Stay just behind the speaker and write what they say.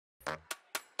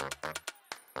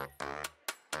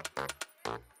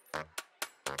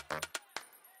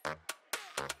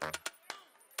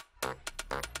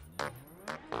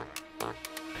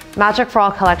Magic for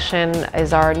All collection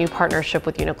is our new partnership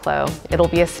with Uniqlo. It'll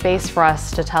be a space for us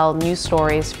to tell new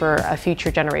stories for a future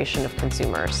generation of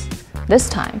consumers. This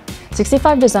time,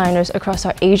 65 designers across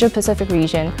our Asia-Pacific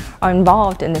region are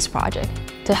involved in this project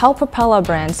to help propel our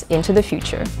brands into the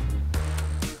future.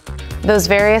 Those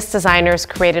various designers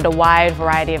created a wide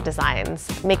variety of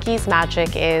designs. Mickey's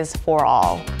magic is for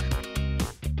all.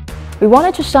 We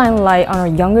wanted to shine light on our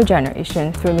younger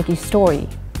generation through Mickey's story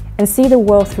and see the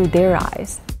world through their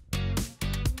eyes.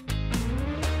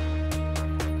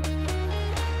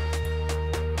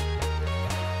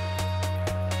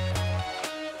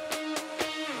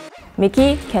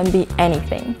 Mickey can be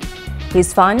anything.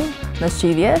 He's fun,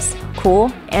 mischievous,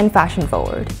 cool, and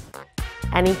fashion-forward.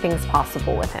 Anything's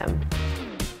possible with him.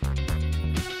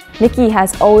 Mickey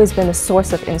has always been a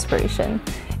source of inspiration.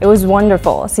 It was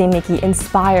wonderful seeing Mickey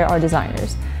inspire our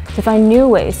designers to find new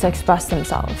ways to express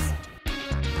themselves.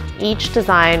 Each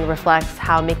design reflects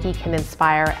how Mickey can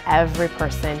inspire every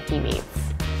person he meets.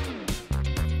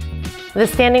 The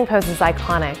standing pose is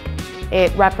iconic.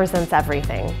 It represents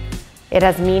everything. It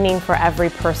has meaning for every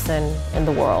person in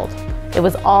the world. It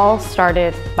was all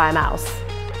started by Mouse.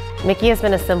 Mickey has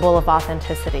been a symbol of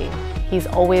authenticity. He's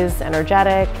always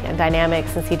energetic and dynamic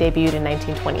since he debuted in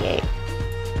 1928.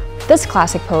 This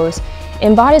classic pose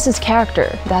embodies his character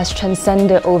that has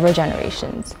transcended over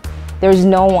generations. There's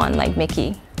no one like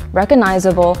Mickey,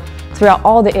 recognizable throughout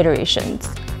all the iterations.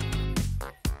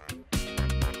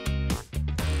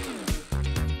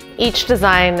 Each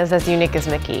design is as unique as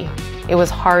Mickey. It was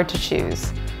hard to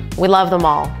choose. We love them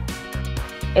all.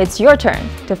 It's your turn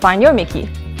to find your Mickey.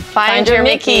 Find your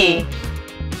Mickey!